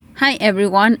Hi,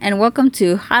 everyone, and welcome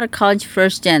to How to College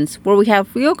First Gens, where we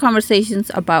have real conversations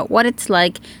about what it's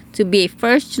like to be a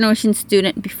first generation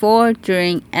student before,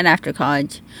 during, and after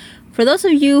college. For those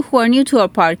of you who are new to our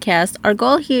podcast, our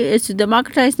goal here is to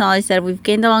democratize knowledge that we've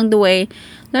gained along the way,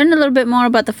 learn a little bit more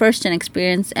about the first gen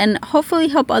experience, and hopefully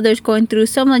help others going through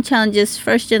some of the challenges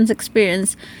first gens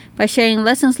experience by sharing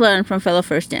lessons learned from fellow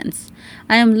first gens.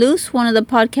 I am Luz, one of the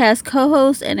podcast co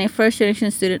hosts and a first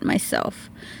generation student myself.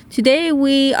 Today,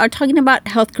 we are talking about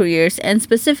health careers and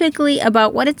specifically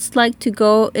about what it's like to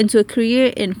go into a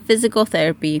career in physical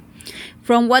therapy.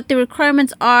 From what the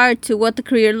requirements are to what the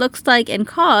career looks like and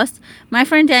costs, my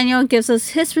friend Daniel gives us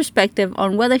his perspective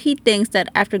on whether he thinks that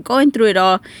after going through it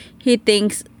all, he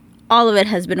thinks all of it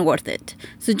has been worth it.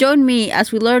 So join me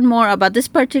as we learn more about this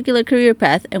particular career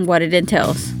path and what it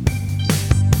entails.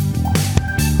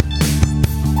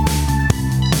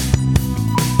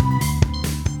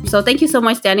 So thank you so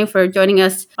much, Daniel, for joining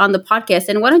us on the podcast.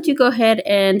 And why don't you go ahead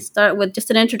and start with just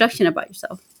an introduction about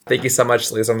yourself? Thank you so much,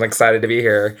 Liz. I'm excited to be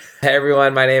here. Hey,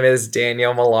 everyone. My name is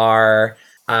Daniel Millar.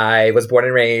 I was born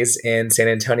and raised in San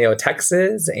Antonio,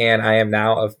 Texas, and I am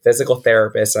now a physical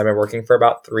therapist. I've been working for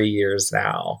about 3 years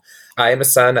now. I am a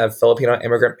son of Filipino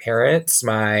immigrant parents.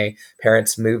 My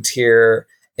parents moved here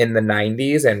in the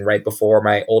 90s and right before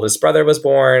my oldest brother was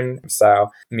born. So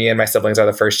me and my siblings are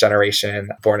the first generation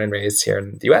born and raised here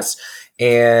in the US.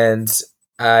 And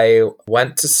I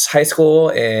went to high school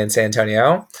in San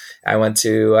Antonio. I went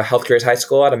to a health careers high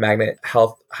school at a Magnet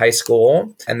Health High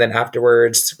School. And then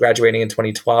afterwards, graduating in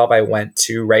 2012, I went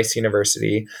to Rice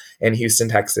University in Houston,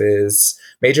 Texas,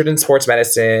 majored in sports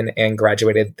medicine and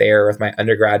graduated there with my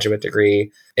undergraduate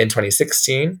degree in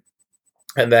 2016.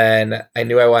 And then I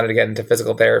knew I wanted to get into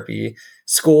physical therapy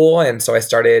school. And so I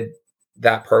started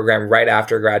that program right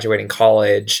after graduating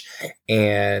college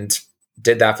and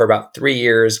did that for about 3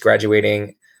 years,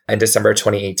 graduating in December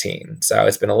 2018. So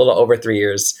it's been a little over 3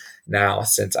 years now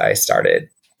since I started.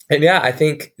 And yeah, I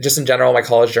think just in general, my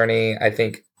college journey, I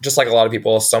think just like a lot of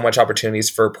people, so much opportunities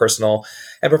for personal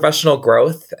and professional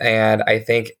growth. And I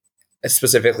think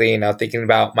specifically, thinking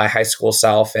about my high school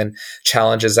self and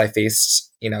challenges I faced,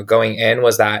 going in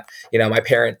was that, my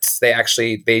parents,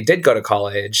 they did go to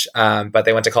college, but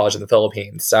they went to college in the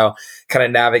Philippines. So kind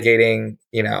of navigating,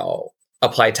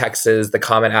 Apply Texas, the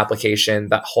common application,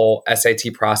 that whole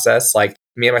SAT process, like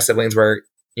me and my siblings were,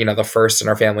 the first in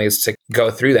our families to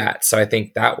go through that. So I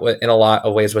think that in a lot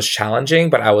of ways was challenging,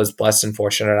 but I was blessed and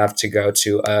fortunate enough to go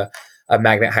to a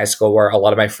magnet high school where a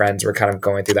lot of my friends were kind of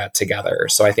going through that together.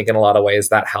 So I think in a lot of ways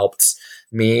that helped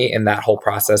me in that whole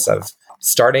process of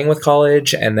starting with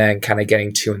college and then kind of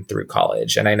getting to and through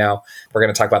college. And I know we're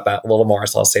going to talk about that a little more,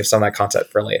 so I'll save some of that content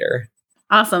for later.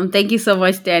 Awesome. Thank you so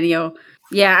much, Daniel.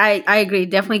 Yeah, I agree.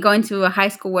 Definitely going to a high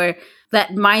school where that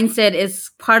mindset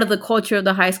is part of the culture of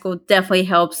the high school definitely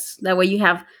helps. That way you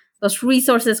have those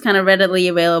resources kind of readily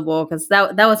available, because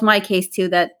that was my case too,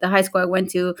 that the high school I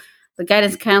went to, the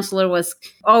guidance counselor was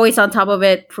always on top of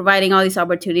it, providing all these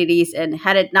opportunities. And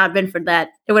had it not been for that,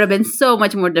 it would have been so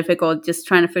much more difficult just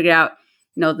trying to figure out,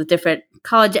 the different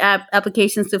college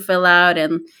applications to fill out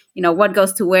and, what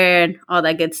goes to where and all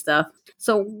that good stuff.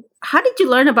 So how did you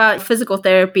learn about physical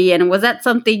therapy? And was that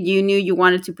something you knew you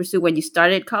wanted to pursue when you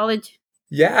started college?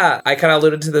 Yeah, I kind of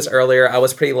alluded to this earlier. I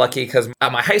was pretty lucky because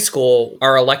at my high school,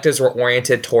 our electives were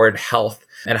oriented toward health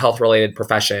and health-related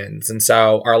professions. And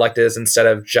so our electives, instead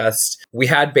of we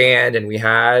had band and we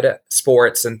had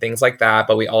sports and things like that,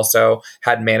 but we also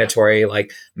had mandatory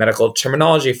like medical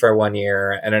terminology for 1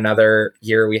 year. And another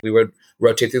year we would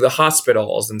rotate through the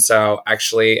hospitals. And so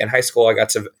actually in high school, I got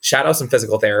to shadow some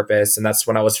physical therapists. And that's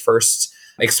when I was first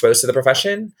exposed to the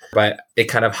profession, but it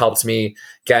kind of helped me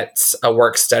get a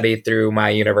work study through my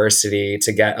university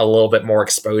to get a little bit more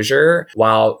exposure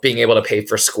while being able to pay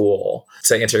for school.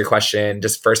 To answer your question,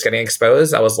 just first getting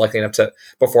exposed, I was lucky enough to,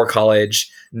 before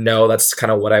college, know that's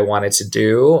kind of what I wanted to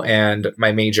do. And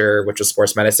my major, which was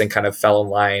sports medicine, kind of fell in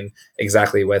line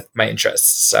exactly with my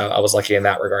interests. So I was lucky in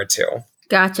that regard too.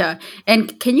 Gotcha.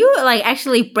 And can you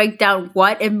actually break down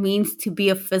what it means to be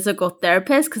a physical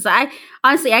therapist? Because I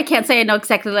can't say I know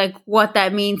exactly what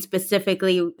that means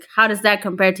specifically. How does that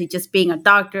compare to just being a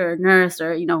doctor or nurse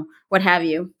or, what have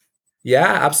you? Yeah,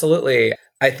 absolutely.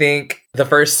 I think the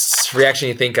first reaction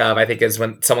you think of, is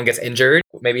when someone gets injured.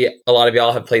 Maybe a lot of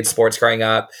y'all have played sports growing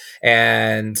up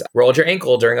and rolled your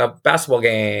ankle during a basketball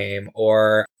game,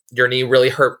 or your knee really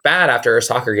hurt bad after a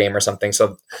soccer game or something.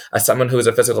 So someone who is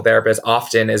a physical therapist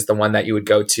often is the one that you would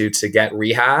go to get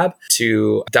rehab,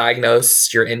 to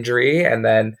diagnose your injury, and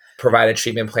then provide a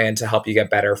treatment plan to help you get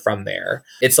better from there.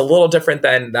 It's a little different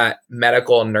than that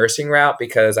medical nursing route,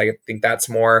 because I think that's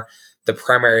more the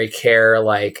primary care,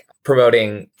 like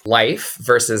promoting life,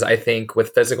 versus I think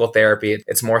with physical therapy,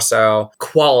 it's more so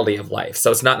quality of life.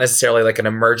 So it's not necessarily like an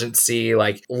emergency,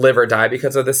 like live or die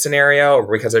because of this scenario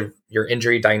or because of your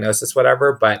injury diagnosis,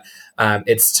 whatever. But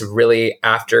it's to really,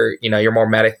 after, you're more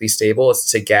medically stable,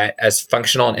 it's to get as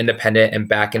functional and independent and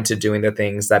back into doing the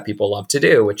things that people love to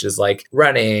do, which is like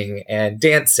running and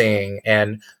dancing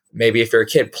and maybe if you're a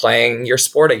kid playing your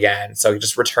sport again. So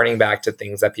just returning back to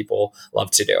things that people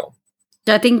love to do.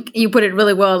 I think you put it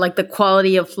really well, like the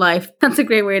quality of life. That's a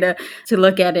great way to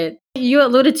look at it. You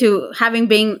alluded to having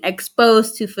been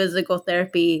exposed to physical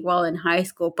therapy while in high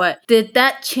school, but did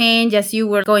that change as you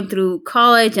were going through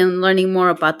college and learning more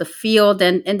about the field?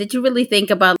 And did you really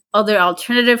think about other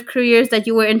alternative careers that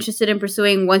you were interested in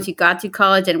pursuing once you got to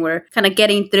college and were kind of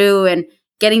getting through and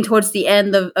getting towards the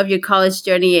end of your college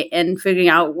journey and figuring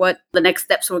out what the next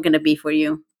steps were going to be for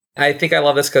you? I think I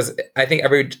love this because I think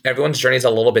everyone's journey is a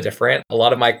little bit different. A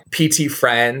lot of my PT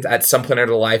friends at some point in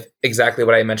their life, exactly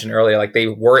what I mentioned earlier, like they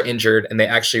were injured and they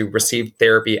actually received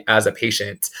therapy as a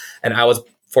patient. And I was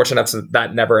fortunate enough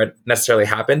that never necessarily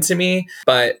happened to me.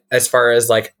 But as far as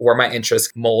like where my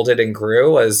interest molded and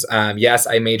grew was, yes,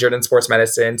 I majored in sports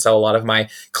medicine. So a lot of my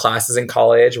classes in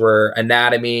college were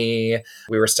anatomy.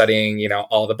 We were studying,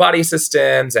 all the body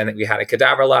systems, and we had a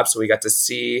cadaver lab. So we got to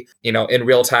see, in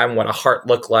real time what a heart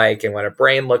looked like and what a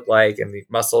brain looked like and the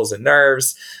muscles and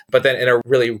nerves. But then in a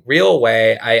really real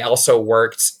way, I also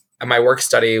my work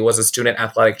study was a student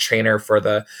athletic trainer for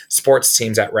the sports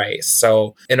teams at Rice.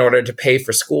 So in order to pay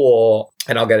for school,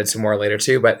 and I'll get into more later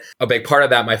too, but a big part of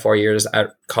that, my 4 years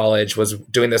at college, was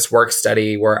doing this work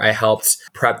study where I helped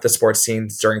prep the sports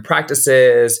teams during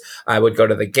practices. I would go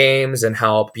to the games and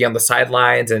help be on the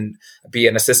sidelines and be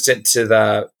an assistant to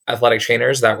the athletic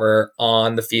trainers that were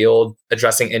on the field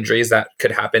addressing injuries that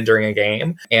could happen during a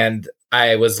game. And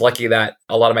I was lucky that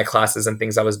a lot of my classes and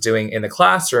things I was doing in the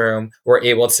classroom were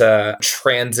able to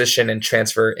transition and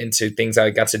transfer into things I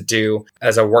got to do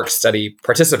as a work study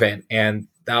participant. And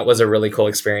that was a really cool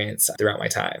experience throughout my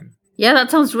time. Yeah,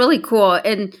 that sounds really cool.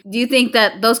 And do you think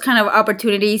that those kind of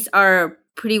opportunities are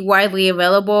pretty widely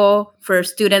available for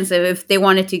students if they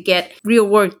wanted to get real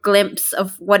world glimpse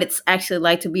of what it's actually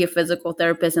like to be a physical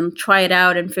therapist and try it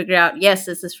out and figure out, yes,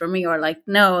 this is for me, or like,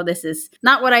 no, this is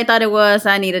not what I thought it was.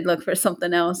 I need to look for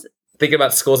something else. Thinking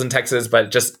about schools in Texas,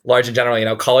 but just large in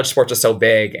general, college sports are so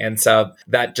big. And so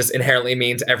that just inherently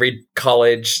means every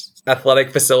college athletic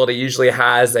facility usually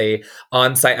has a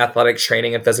on-site athletic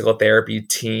training and physical therapy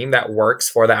team that works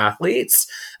for the athletes.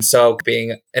 So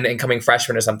being an incoming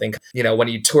freshman or something, when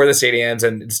you tour the stadiums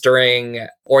and it's during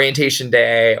orientation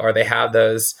day or they have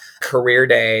those career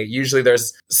day, usually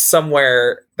there's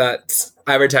somewhere that's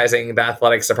advertising the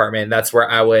athletics department. That's where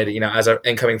I would, as an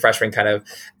incoming freshman, kind of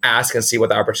ask and see what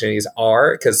the opportunities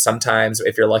are. Because sometimes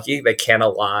if you're lucky, they can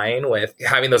align with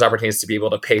having those opportunities to be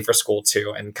able to pay for school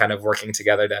too, and kind of working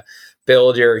together to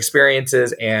build your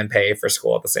experiences and pay for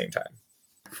school at the same time.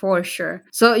 For sure.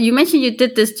 So you mentioned you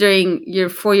did this during your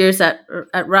 4 years at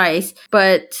Rice,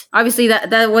 but obviously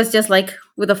that was just like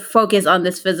with a focus on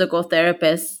this physical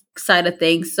therapist side of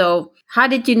things. So how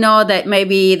did you know that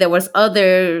maybe there was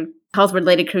other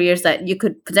health-related careers that you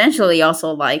could potentially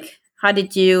also like? How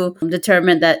did you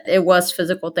determine that it was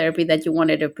physical therapy that you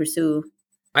wanted to pursue?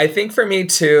 I think for me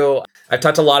too, I've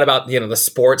talked a lot about, the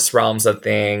sports realms of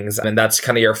things, and that's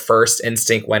kind of your first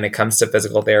instinct when it comes to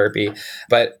physical therapy.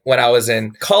 But when I was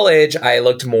in college, I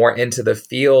looked more into the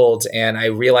field and I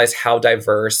realized how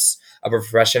diverse of a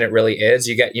profession it really is.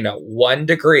 You get, one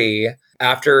degree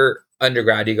after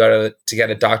undergrad, you go to get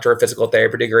a doctor of physical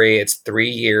therapy degree. It's 3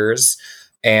 years.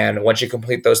 And once you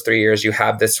complete those 3 years, you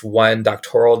have this one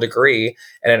doctoral degree,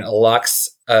 and it unlocks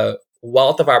a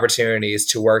wealth of opportunities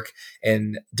to work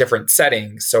in different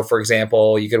settings. So for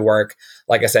example, you could work,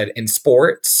 like I said, in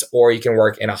sports, or you can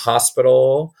work in a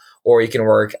hospital, or you can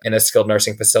work in a skilled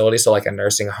nursing facility. So like a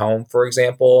nursing home, for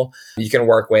example. You can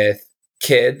work with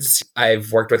kids.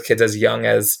 I've worked with kids as young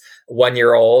as 1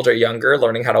 year old or younger,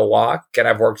 learning how to walk. And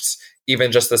I've worked,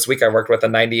 even just this week, I worked with a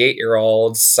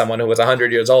 98-year-old, someone who was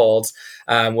 100 years old,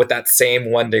 with that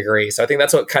same one degree. So I think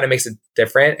that's what kind of makes it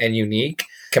different and unique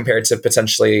compared to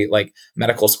potentially like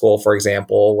medical school, for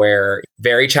example, where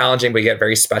very challenging, but you get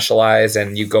very specialized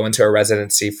and you go into a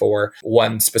residency for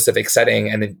one specific setting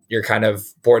and then you're kind of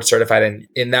board certified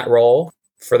in that role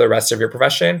for the rest of your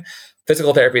profession.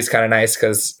 Physical therapy is kind of nice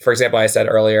because, for example, I said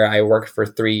earlier, I worked for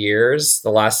 3 years.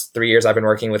 The last 3 years I've been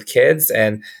working with kids.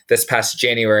 And this past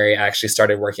January, I actually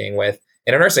started working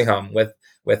in a nursing home with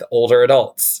with older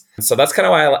adults. So that's kind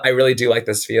of why I really do like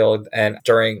this field. And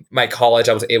during my college,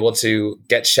 I was able to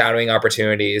get shadowing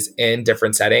opportunities in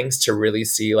different settings to really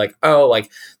see like, oh,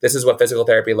 like this is what physical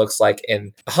therapy looks like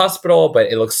in a hospital, but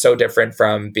it looks so different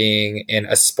from being in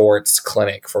a sports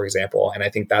clinic, for example. And I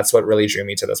think that's what really drew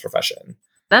me to this profession.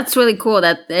 That's really cool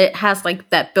that it has like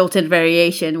that built-in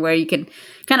variation where you can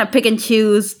kind of pick and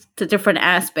choose to different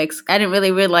aspects. I didn't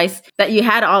really realize that you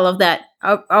had all of that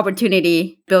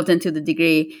opportunity built into the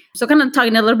degree. So kind of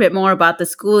talking a little bit more about the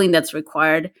schooling that's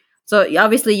required. So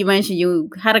obviously you mentioned you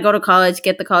had to go to college,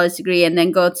 get the college degree, and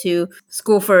then go to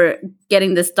school for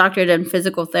getting this doctorate in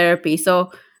physical therapy. So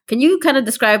can you kind of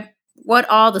describe what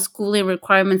all the schooling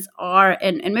requirements are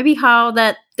and maybe how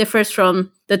that differs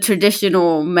from the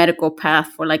traditional medical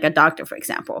path for like a doctor, for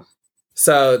example?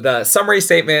 So the summary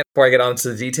statement before I get on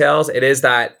to the details, it is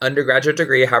that undergraduate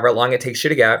degree, however long it takes you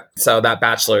to get. So that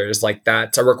bachelor's, like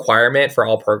that's a requirement for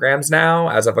all programs now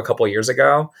as of a couple of years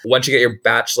ago. Once you get your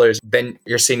bachelor's, then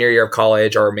your senior year of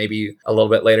college, or maybe a little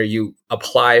bit later, you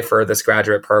apply for this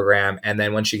graduate program. And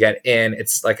then once you get in,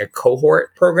 it's like a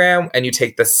cohort program and you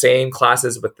take the same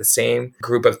classes with the same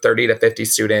group of 30 to 50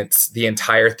 students the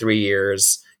entire 3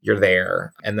 years you're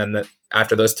there. And then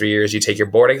after those 3 years, you take your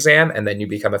board exam and then you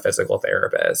become a physical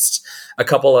therapist. A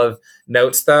couple of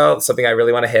notes, though, something I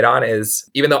really want to hit on is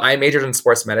even though I majored in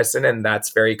sports medicine, and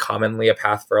that's very commonly a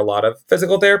path for a lot of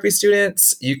physical therapy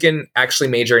students, you can actually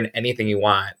major in anything you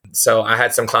want. So I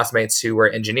had some classmates who were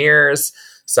engineers,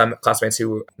 some classmates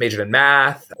who majored in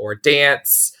math or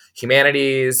dance,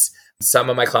 humanities. Some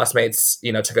of my classmates,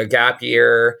 took a gap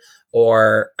year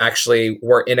or actually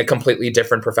were in a completely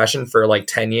different profession for like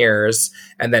 10 years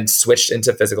and then switched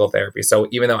into physical therapy. So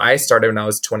even though I started when I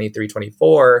was 23,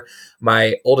 24,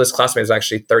 my oldest classmate was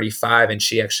actually 35 and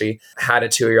she actually had a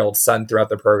 2-year-old son throughout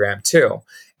the program too.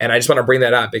 And I just want to bring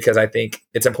that up because I think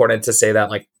it's important to say that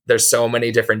like there's so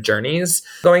many different journeys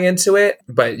going into it,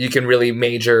 but you can really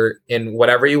major in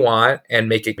whatever you want and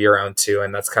make it your own too.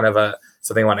 And that's kind of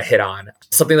something I want to hit on.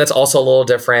 Something that's also a little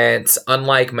different,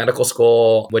 unlike medical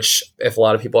school, which if a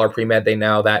lot of people are pre-med, they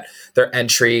know that their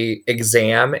entry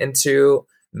exam into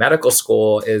medical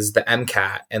school is the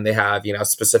MCAT, and they have,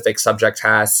 specific subject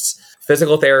tests.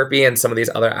 Physical therapy and some of these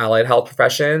other allied health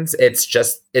professions, it's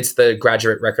the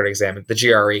graduate record exam, the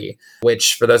GRE,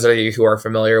 which for those of you who are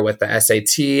familiar with the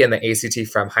SAT and the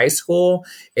ACT from high school,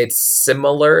 it's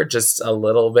similar, just a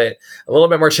little bit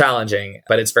more challenging,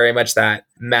 but it's very much that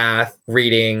math,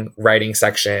 reading, writing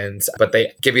sections, but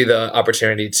they give you the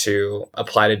opportunity to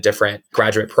apply to different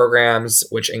graduate programs,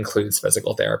 which includes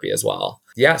physical therapy as well.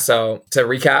 Yeah, so to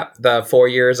recap, the 4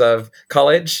 years of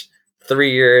college,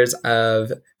 3 years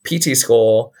of PT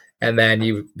school, and then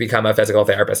you become a physical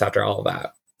therapist after all of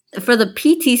that. For the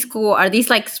PT school, are these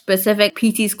like specific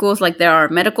PT schools like there are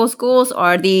medical schools, or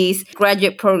are these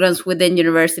graduate programs within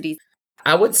universities?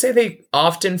 I would say they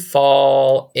often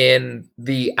fall in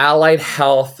the allied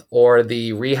health or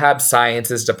the rehab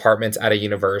sciences departments at a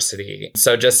university.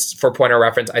 So just for point of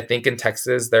reference, I think in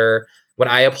Texas, when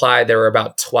I applied, there were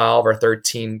about 12 or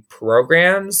 13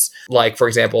 programs. Like, for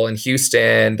example, in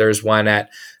Houston, there's one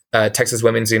at Texas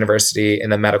Women's University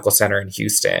in the Medical Center in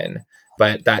Houston.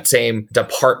 But that same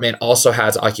department also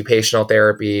has occupational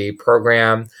therapy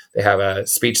program. They have a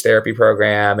speech therapy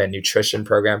program and nutrition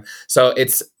program. So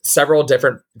it's several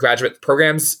different graduate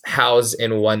programs housed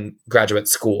in one graduate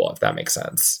school, if that makes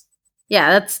sense. Yeah,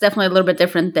 that's definitely a little bit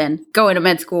different than going to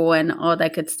med school and all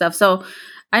that good stuff. So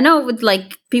I know with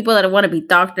like people that want to be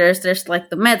doctors, there's like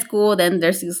the med school, then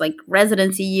there's these like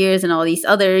residency years and all these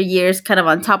other years kind of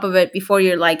on top of it before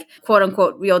you're like quote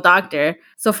unquote real doctor.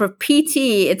 So for PT,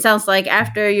 it sounds like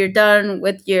after you're done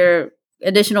with your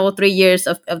additional 3 years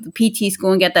of the PT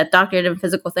school and get that doctorate in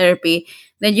physical therapy,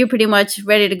 then you're pretty much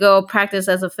ready to go practice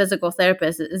as a physical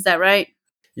therapist. Is that right?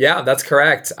 Yeah, that's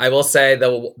correct. I will say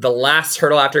the last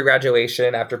hurdle after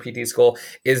graduation, after PT school,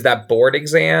 is that board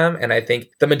exam. And I think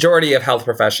the majority of health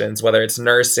professions, whether it's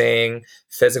nursing,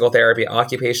 physical therapy,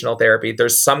 occupational therapy,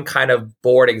 there's some kind of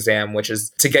board exam, which is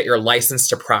to get your license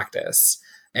to practice.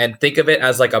 And think of it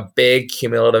as like a big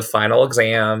cumulative final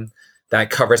exam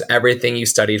that covers everything you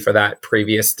studied for that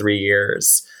previous 3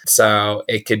 years. So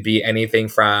it could be anything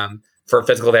from, for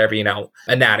physical therapy,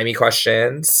 anatomy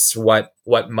questions, what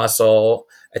muscle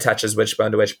attaches which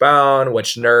bone to which bone,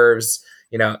 which nerves,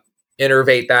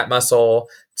 innervate that muscle,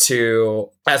 to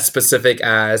as specific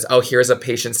as, here's a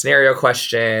patient scenario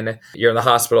question. You're in the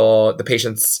hospital, the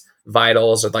patient's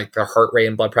vitals or like the heart rate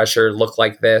and blood pressure look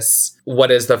like this.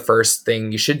 What is the first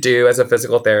thing you should do as a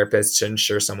physical therapist to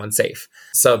ensure someone's safe?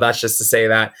 So that's just to say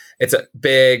that it's a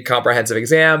big comprehensive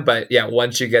exam, but yeah,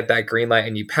 once you get that green light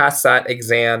and you pass that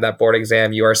exam, that board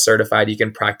exam, you are certified, you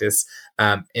can practice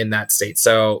in that state.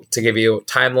 So to give you a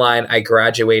timeline, I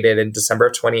graduated in December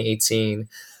of 2018.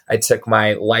 I took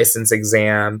my license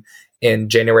exam in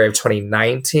January of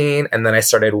 2019. And then I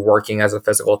started working as a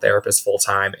physical therapist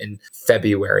full-time in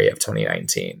February of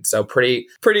 2019. So pretty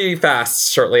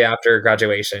fast shortly after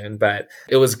graduation, but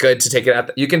it was good to take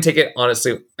it you can take it,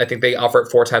 honestly, I think they offer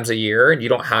it 4 times a year and you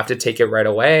don't have to take it right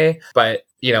away. But,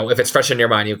 if it's fresh in your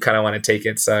mind, you kind of want to take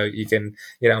it so you can,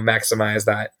 maximize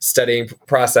that studying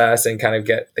process and kind of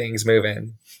get things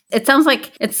moving. It sounds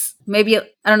like it's maybe, I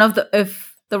don't know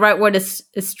if the right word is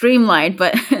streamlined,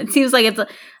 but it seems like it's a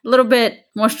little bit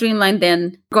more streamlined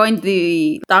than going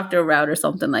the doctor route or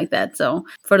something like that. So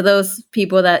for those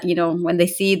people that, when they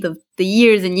see the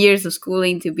years and years of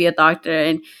schooling to be a doctor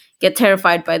and get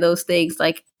terrified by those things,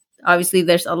 like obviously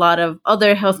there's a lot of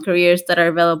other health careers that are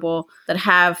available that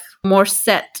have more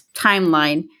set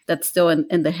timeline that's still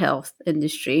in the health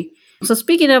industry. So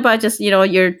speaking about just,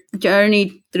 your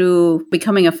journey through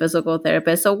becoming a physical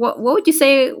therapist, so what would you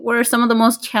say were some of the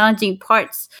most challenging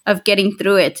parts of getting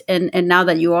through it and now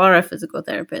that you are a physical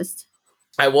therapist?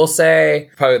 I will say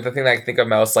probably the thing that I think of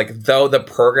most, like though the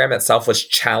program itself was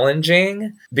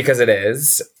challenging, because it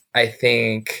is, I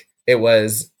think it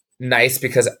was nice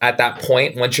because at that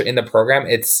point, once you're in the program,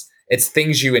 it's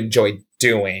things you enjoy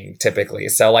doing typically.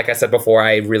 So like I said before,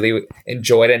 I really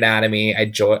enjoyed anatomy.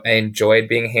 I enjoyed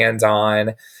being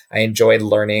hands-on. I enjoyed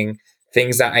learning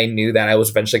things that I knew that I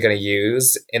was eventually going to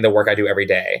use in the work I do every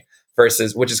day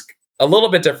versus, which is a little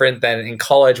bit different than in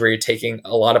college where you're taking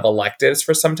a lot of electives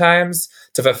for sometimes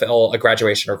to fulfill a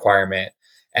graduation requirement.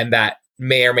 And that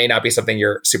may or may not be something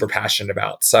you're super passionate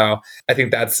about. So I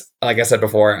think that's, like I said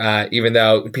before, even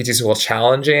though PT school is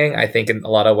challenging, I think in a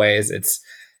lot of ways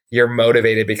you're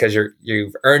motivated because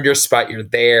you've earned your spot, you're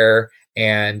there,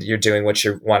 and you're doing what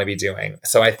you want to be doing.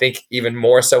 So I think even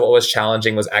more so what was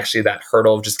challenging was actually that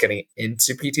hurdle of just getting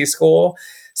into PT school.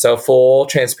 So full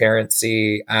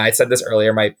transparency, I said this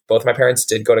earlier, both my parents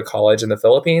did go to college in the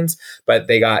Philippines, but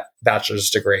they got bachelor's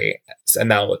degree. And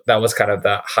that was kind of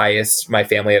the highest my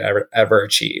family had ever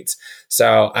achieved.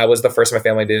 So I was the first in my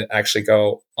family to actually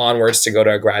go onwards to go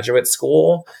to a graduate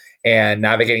school. And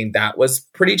navigating that was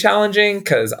pretty challenging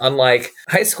because unlike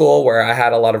high school where I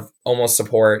had a lot of almost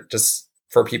support just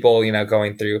for people,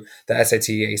 going through the SAT,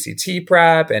 ACT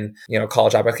prep and,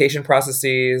 college application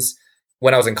processes,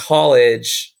 when I was in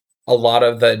college, a lot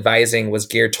of the advising was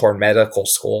geared toward medical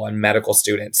school and medical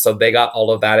students. So they got all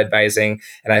of that advising.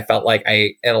 And I felt like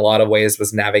I, in a lot of ways,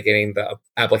 was navigating the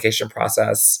application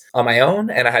process on my own.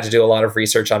 And I had to do a lot of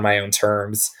research on my own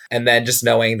terms. And then just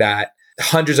knowing that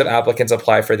hundreds of applicants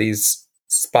apply for these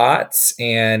spots.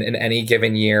 And in any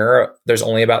given year, there's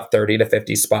only about 30 to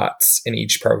 50 spots in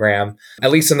each program, at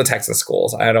least in the Texas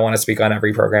schools. I don't want to speak on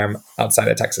every program outside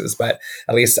of Texas, but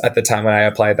at least at the time when I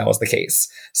applied, that was the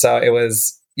case. So it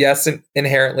was, yes,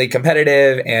 inherently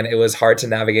competitive and it was hard to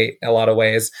navigate in a lot of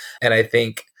ways. And I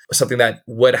think something that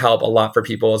would help a lot for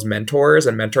people is mentors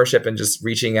and mentorship and just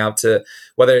reaching out to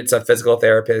whether it's a physical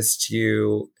therapist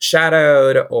you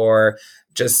shadowed or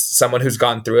just someone who's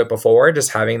gone through it before,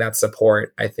 just having that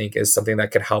support, I think is something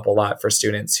that could help a lot for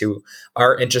students who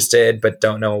are interested but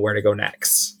don't know where to go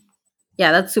next.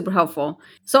 Yeah, that's super helpful.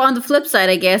 So on the flip side,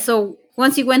 I guess, so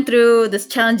once you went through this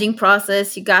challenging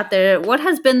process, you got there, what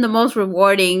has been the most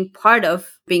rewarding part of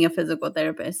being a physical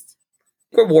therapist?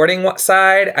 Rewarding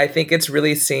side, I think it's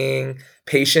really seeing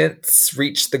patients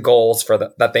reach the goals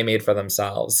that they made for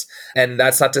themselves. And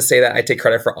that's not to say that I take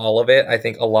credit for all of it. I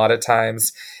think a lot of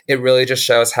times it really just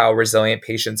shows how resilient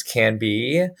patients can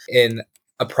be in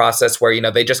a process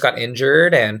where, they just got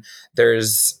injured and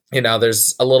there's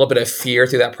a little bit of fear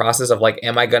through that process of like,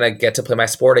 am I going to get to play my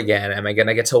sport again? Am I going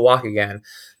to get to walk again?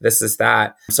 This is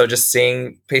that. So just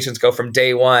seeing patients go from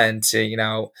day one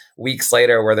to, weeks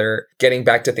later where they're getting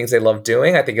back to things they love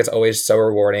doing, I think it's always so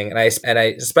rewarding. And I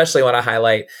especially want to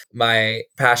highlight my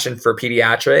passion for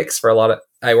pediatrics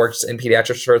I worked in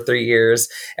pediatrics for 3 years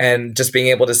and just being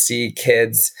able to see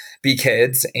kids be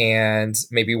kids and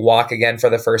maybe walk again for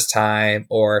the first time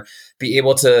or be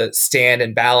able to stand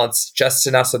and balance just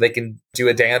enough so they can do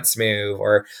a dance move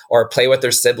or play with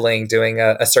their sibling doing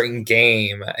a certain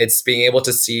game. It's being able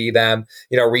to see them,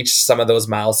 reach some of those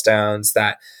milestones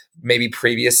that maybe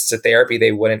previous to therapy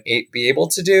they wouldn't be able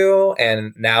to do,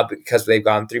 and now because they've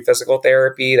gone through physical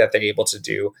therapy that they're able to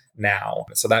do now.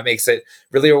 So that makes it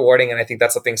really rewarding, and I think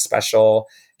that's something special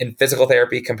in physical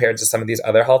therapy compared to some of these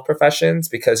other health professions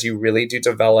because you really do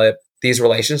develop these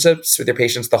relationships with your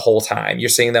patients the whole time. You're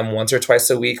seeing them once or twice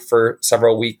a week for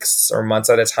several weeks or months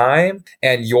at a time,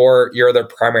 and you're their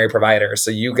primary provider.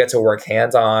 So you get to work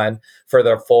hands-on for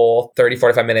the full 30,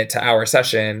 45 minute to hour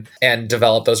session and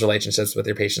develop those relationships with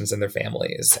your patients and their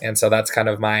families. And so that's kind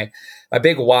of my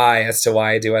big why as to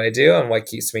why I do what I do and what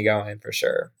keeps me going for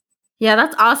sure. Yeah,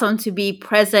 that's awesome to be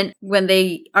present when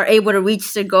they are able to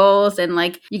reach their goals, and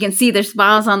like you can see their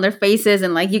smiles on their faces,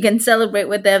 and like you can celebrate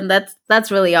with them.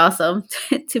 That's really awesome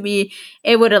to be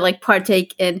able to like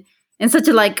partake in such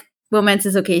a like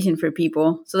momentous occasion for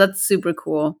people. So that's super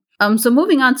cool. So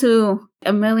moving on to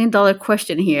 $1 million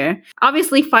question here.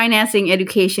 Obviously, financing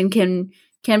education can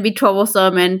be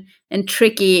troublesome and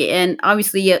tricky, and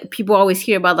obviously people always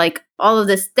hear about like all of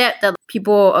this debt that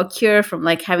people occur from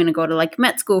like having to go to like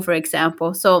med school, for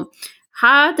example. So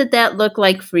how did that look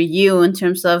like for you in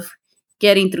terms of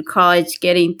getting through college,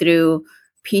 getting through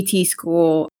PT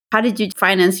school? How did you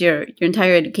finance your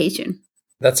entire education?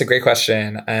 That's a great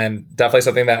question, and definitely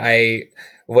something that I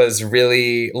was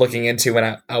really looking into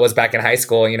when I was back in high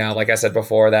school. You know, like I said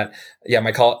before, that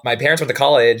my parents went to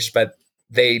college, but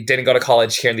they didn't go to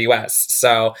college here in the US.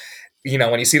 So, you know,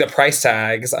 when you see the price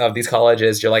tags of these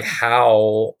colleges, you're like,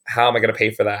 how am I going to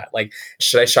pay for that? Like,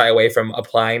 should I shy away from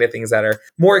applying to things that are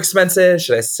more expensive?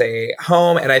 Should I stay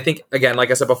home? And I think, again, like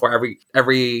I said before,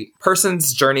 every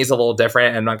person's journey is a little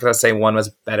different. I'm not going to say one was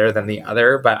better than the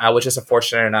other, but I was just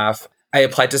fortunate enough. I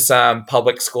applied to some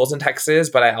public schools in Texas,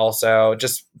 but I also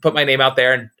just put my name out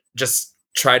there and just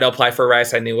tried to apply for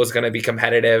Rice. I knew it was going to be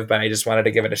competitive, but I just wanted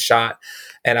to give it a shot.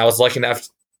 And I was lucky enough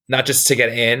not just to get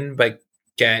in, but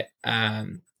get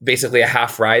basically a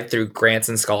half ride through grants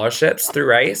and scholarships through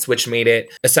Rice, which made it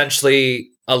essentially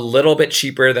a little bit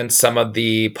cheaper than some of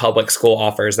the public school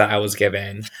offers that I was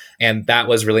given. And that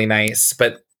was really nice.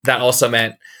 But that also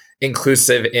meant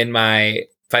inclusive in my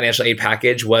financial aid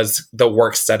package was the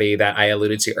work study that I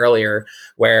alluded to earlier,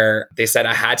 where they said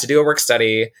I had to do a work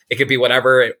study. It could be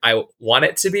whatever I want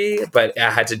it to be, but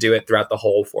I had to do it throughout the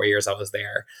whole 4 years I was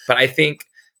there. But I think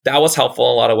that was helpful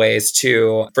in a lot of ways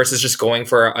too, versus just going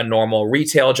for a normal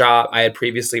retail job. I had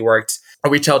previously worked a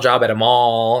retail job at a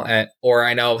mall, or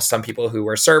I know some people who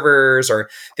were servers or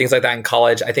things like that in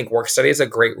college. I think work study is a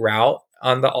great route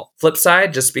on the flip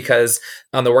side, just because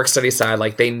on the work study side,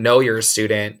 like they know you're a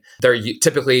student. They're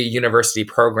typically a university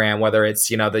program, whether it's,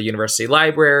 you know, the university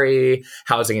library,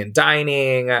 housing and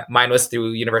dining. Mine was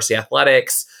through university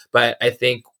athletics, but I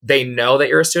think they know that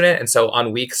you're a student. And so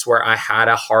on weeks where I had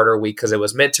a harder week because it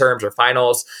was midterms or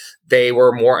finals, they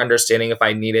were more understanding if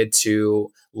I needed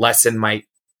to lessen my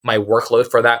workload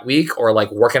for that week or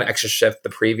like work an extra shift the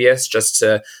previous just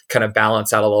to kind of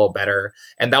balance out a little better.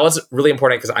 And that was really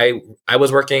important because I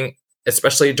was working,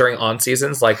 especially during on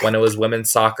seasons, like when it was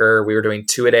women's soccer, we were doing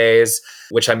 2-a-days,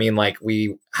 which I mean, like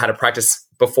we had a practice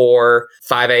before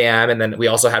 5 a.m. And then we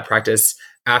also had practice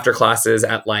after classes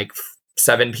at like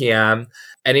 7 p.m.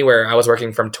 Anywhere I was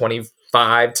working from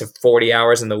 25 to 40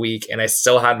 hours in the week, and I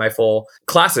still had my full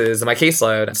classes and my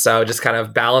caseload. So just kind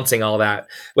of balancing all that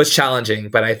was challenging.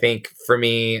 But I think for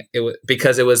me,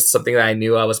 because it was something that I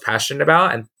knew I was passionate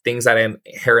about and things that I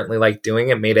inherently like doing,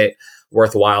 it made it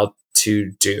worthwhile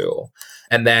to do.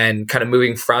 And then kind of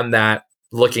moving from that,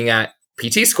 looking at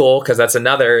PT school, because that's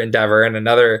another endeavor and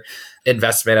another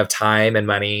investment of time and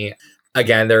money.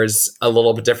 Again, there's a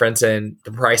little bit difference in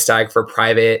the price tag for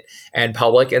private and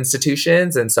public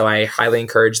institutions. And so I highly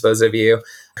encourage those of you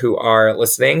who are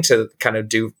listening to kind of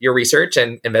do your research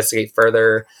and investigate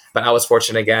further. But I was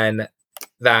fortunate again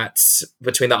that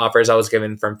between the offers I was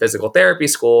given from physical therapy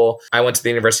school, I went to the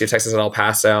University of Texas at El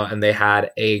Paso, and they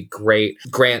had a great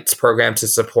grants program to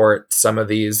support some of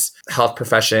these health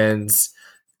professions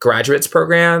graduates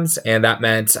programs. And that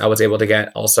meant I was able to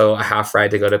get also a half ride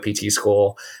to go to PT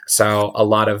school. So a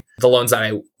lot of the loans that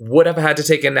I would have had to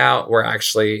take out were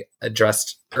actually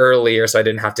addressed earlier, so I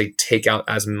didn't have to take out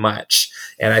as much.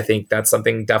 And I think that's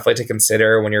something definitely to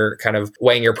consider when you're kind of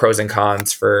weighing your pros and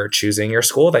cons for choosing your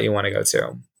school that you want to go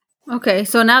to. Okay,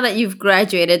 so now that you've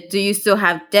graduated, do you still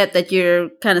have debt that you're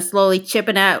kind of slowly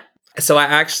chipping out? So I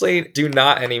actually do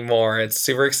not anymore. It's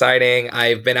super exciting.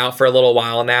 I've been out for a little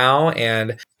while now,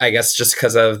 and I guess just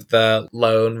because of the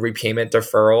loan repayment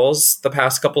deferrals the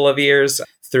past couple of years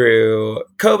through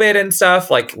COVID and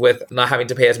stuff, like with not having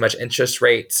to pay as much interest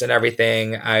rates and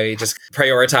everything, I just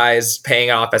prioritized paying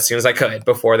off as soon as I could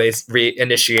before they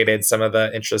reinitiated some of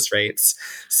the interest rates.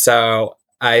 So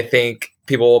I think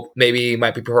people maybe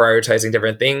might be prioritizing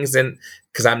different things. And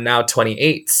because I'm now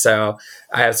 28, so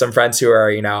I have some friends who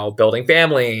are, building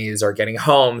families or getting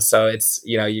homes. So it's,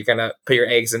 you're going to put your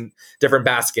eggs in different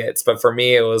baskets. But for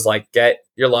me, it was like, get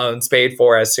your loans paid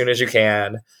for as soon as you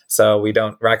can so we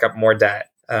don't rack up more debt.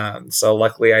 So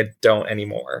luckily I don't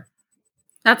anymore.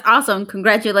 That's awesome.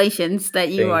 Congratulations that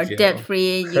you Thank are you.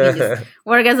 debt-free. You can just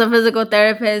work as a physical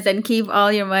therapist and keep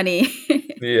all your money.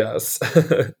 Yes.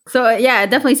 So yeah, it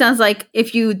definitely sounds like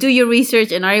if you do your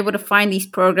research and are able to find these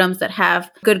programs that have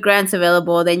good grants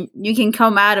available, then you can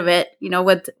come out of it,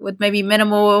 with maybe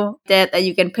minimal debt that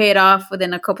you can pay it off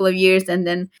within a couple of years and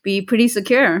then be pretty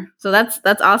secure. So that's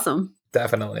awesome.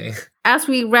 Definitely. As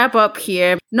we wrap up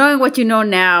here, knowing what you know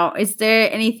now, is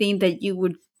there anything that you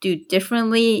would do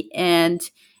differently? And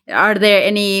are there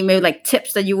any maybe like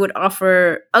tips that you would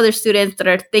offer other students that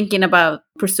are thinking about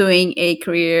pursuing a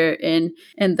career in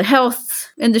the health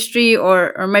industry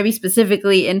or maybe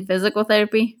specifically in physical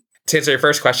therapy? To answer your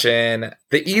first question,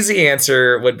 the easy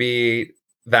answer would be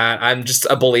that I'm just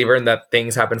a believer in that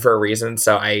things happen for a reason.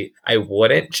 So I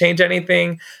wouldn't change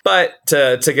anything. But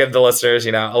to give the listeners, a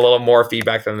little more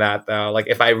feedback than that, though, like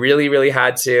if I really, really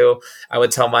had to, I would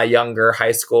tell my younger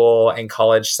high school and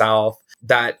college self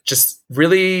that just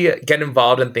really get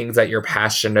involved in things that you're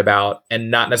passionate about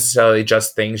and not necessarily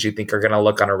just things you think are going to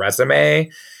look on a resume.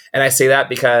 And I say that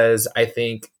because I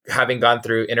think having gone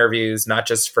through interviews, not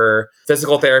just for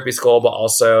physical therapy school, but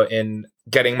also in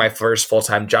getting my first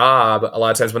full-time job, a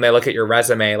lot of times when they look at your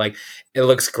resume, like it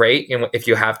looks great if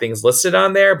you have things listed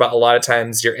on there, but a lot of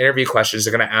times your interview questions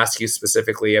are going to ask you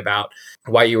specifically about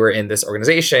why you were in this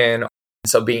organization.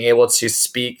 So being able to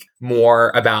speak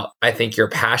more about, I think, your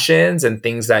passions and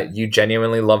things that you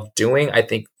genuinely love doing, I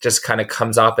think just kind of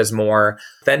comes off as more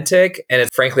authentic. And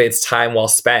frankly, it's time well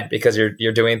spent because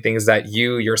you're doing things that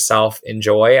you yourself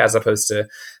enjoy as opposed to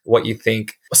what you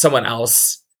think someone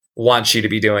else wants you to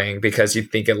be doing because you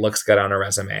think it looks good on a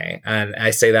resume. And I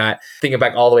say that thinking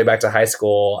back all the way back to high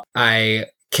school, I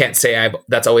can't say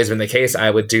that's always been the case. I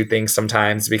would do things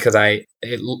sometimes because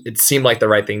it seemed like the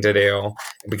right thing to do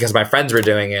because my friends were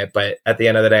doing it. But at the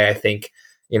end of the day, I think,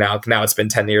 now it's been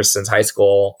 10 years since high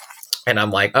school. And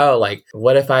I'm like, oh, like,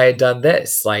 what if I had done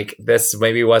this? Like, this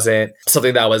maybe wasn't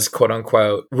something that was quote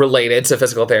unquote related to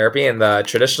physical therapy in the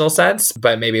traditional sense,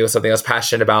 but maybe it was something I was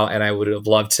passionate about and I would have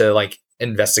loved to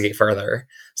investigate further.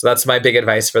 So that's my big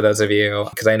advice for those of you,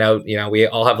 because I know, we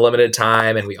all have limited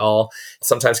time and we all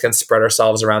sometimes can spread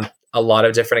ourselves around a lot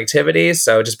of different activities.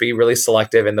 So just be really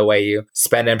selective in the way you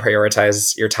spend and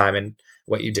prioritize your time and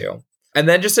what you do. And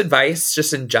then just advice,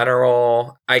 just in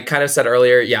general, I kind of said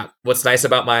earlier, what's nice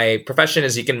about my profession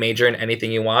is you can major in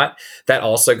anything you want. That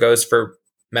also goes for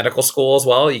medical school as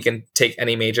well. You can take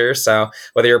any major. So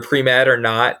whether you're pre-med or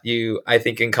not, I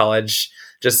think in college,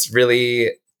 just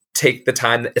really take the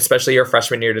time, especially your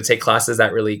freshman year, to take classes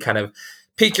that really kind of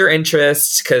pique your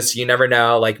interest, because you never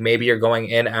know, like maybe you're going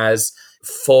in as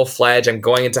full-fledged and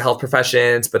going into health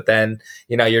professions, but then,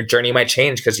 your journey might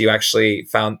change because you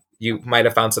might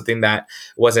have found something that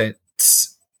wasn't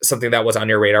something that was on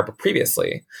your radar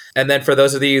previously. And then for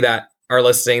those of you that are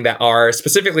listening that are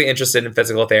specifically interested in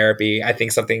physical therapy, I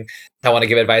think something I want to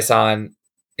give advice on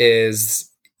is,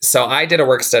 so I did a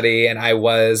work study and I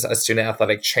was a student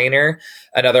athletic trainer.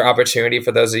 Another opportunity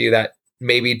for those of you that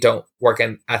maybe don't work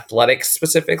in athletics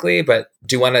specifically, but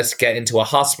do want to get into a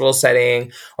hospital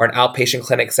setting or an outpatient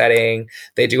clinic setting,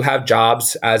 they do have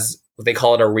jobs as they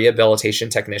call it a rehabilitation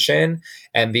technician.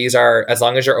 And these are, as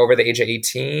long as you're over the age of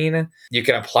 18, you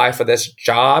can apply for this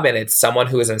job. And it's someone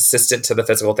who is an assistant to the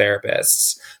physical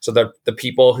therapists. So the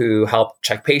people who help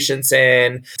check patients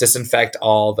in, disinfect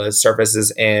all the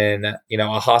surfaces in,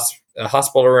 a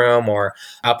hospital room or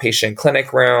outpatient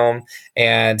clinic room.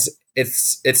 And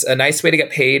it's a nice way to get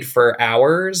paid for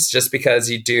hours, just because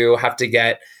you do have to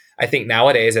get, I think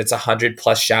nowadays it's 100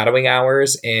 plus shadowing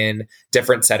hours in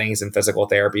different settings in physical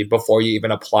therapy before you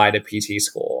even apply to PT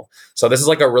school. So this is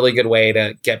like a really good way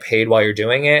to get paid while you're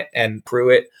doing it and accrue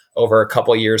it over a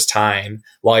couple years time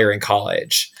while you're in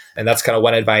college. And that's kind of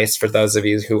one advice for those of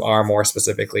you who are more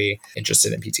specifically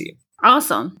interested in PT.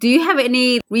 Awesome. Do you have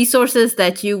any resources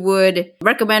that you would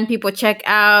recommend people check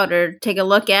out or take a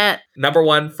look at? Number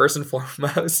one, first and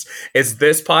foremost, is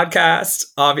this podcast.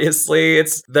 Obviously,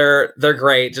 they're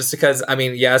great just because,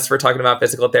 yes, we're talking about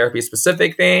physical therapy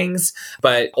specific things,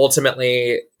 but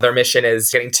ultimately their mission is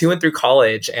getting to and through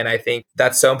college. And I think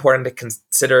that's so important to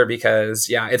consider because,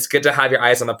 it's good to have your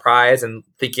eyes on the prize and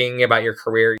thinking about your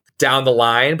career down the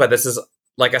line. But this is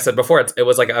like I said before, it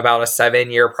was like about a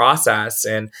 7-year process,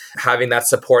 and having that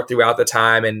support throughout the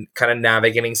time and kind of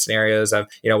navigating scenarios of,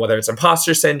 whether it's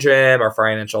imposter syndrome or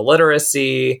financial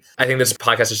literacy. I think this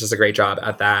podcast is just a great job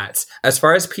at that. As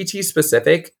far as PT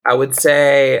specific, I would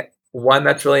say one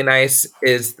that's really nice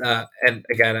is, and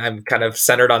again, I'm kind of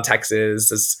centered on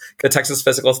Texas, is the Texas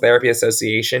Physical Therapy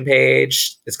Association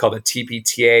page. It's called the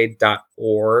tpta.org,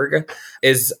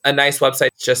 is a nice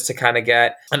website just to kind of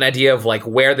get an idea of like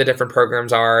where the different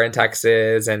programs are in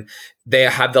Texas. And they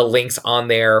have the links on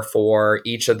there for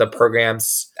each of the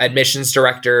programs, admissions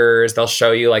directors. They'll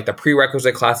show you like the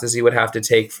prerequisite classes you would have to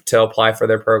take to apply for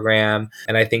their program.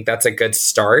 And I think that's a good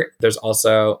start. There's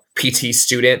also PT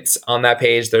students on that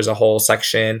page. There's a whole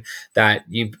section that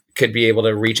you could be able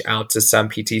to reach out to some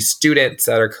PT students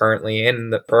that are currently in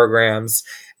the programs.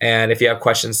 And if you have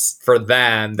questions for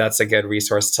them, that's a good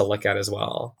resource to look at as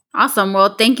well. Awesome.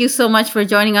 Well, thank you so much for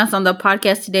joining us on the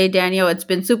podcast today, Daniel. It's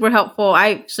been super helpful.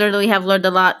 I certainly have learned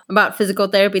a lot about physical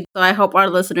therapy, so I hope our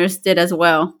listeners did as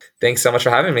well. Thanks so much for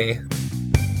having me.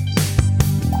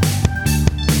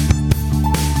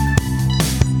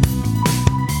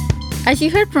 As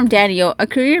you heard from Daniel, a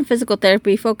career in physical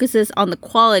therapy focuses on the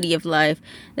quality of life.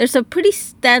 There's a pretty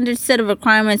standard set of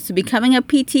requirements to becoming a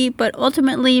PT, but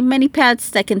ultimately many paths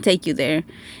that can take you there.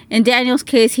 In Daniel's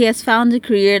case, he has found a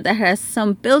career that has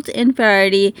some built-in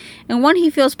variety and one he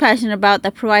feels passionate about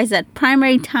that provides that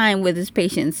primary time with his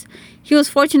patients. He was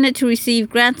fortunate to receive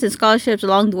grants and scholarships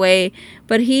along the way,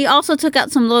 but he also took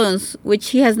out some loans, which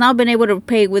he has now been able to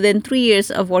repay within 3 years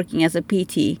of working as a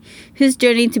PT. His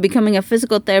journey to becoming a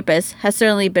physical therapist has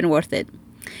certainly been worth it.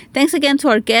 Thanks again to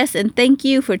our guests, and thank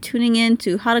you for tuning in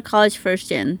to How to College First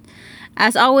Gen.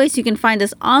 As always, you can find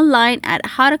us online at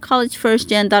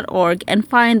howtocollegefirstgen.org and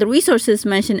find the resources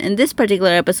mentioned in this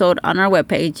particular episode on our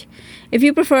webpage. If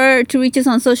you prefer to reach us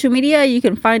on social media, you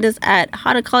can find us at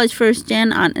How to College First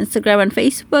Gen on Instagram and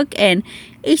Facebook, and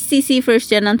HTC First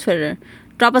Gen on Twitter.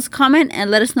 Drop us a comment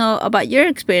and let us know about your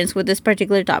experience with this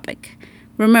particular topic.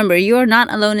 Remember, you are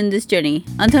not alone in this journey.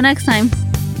 Until next time.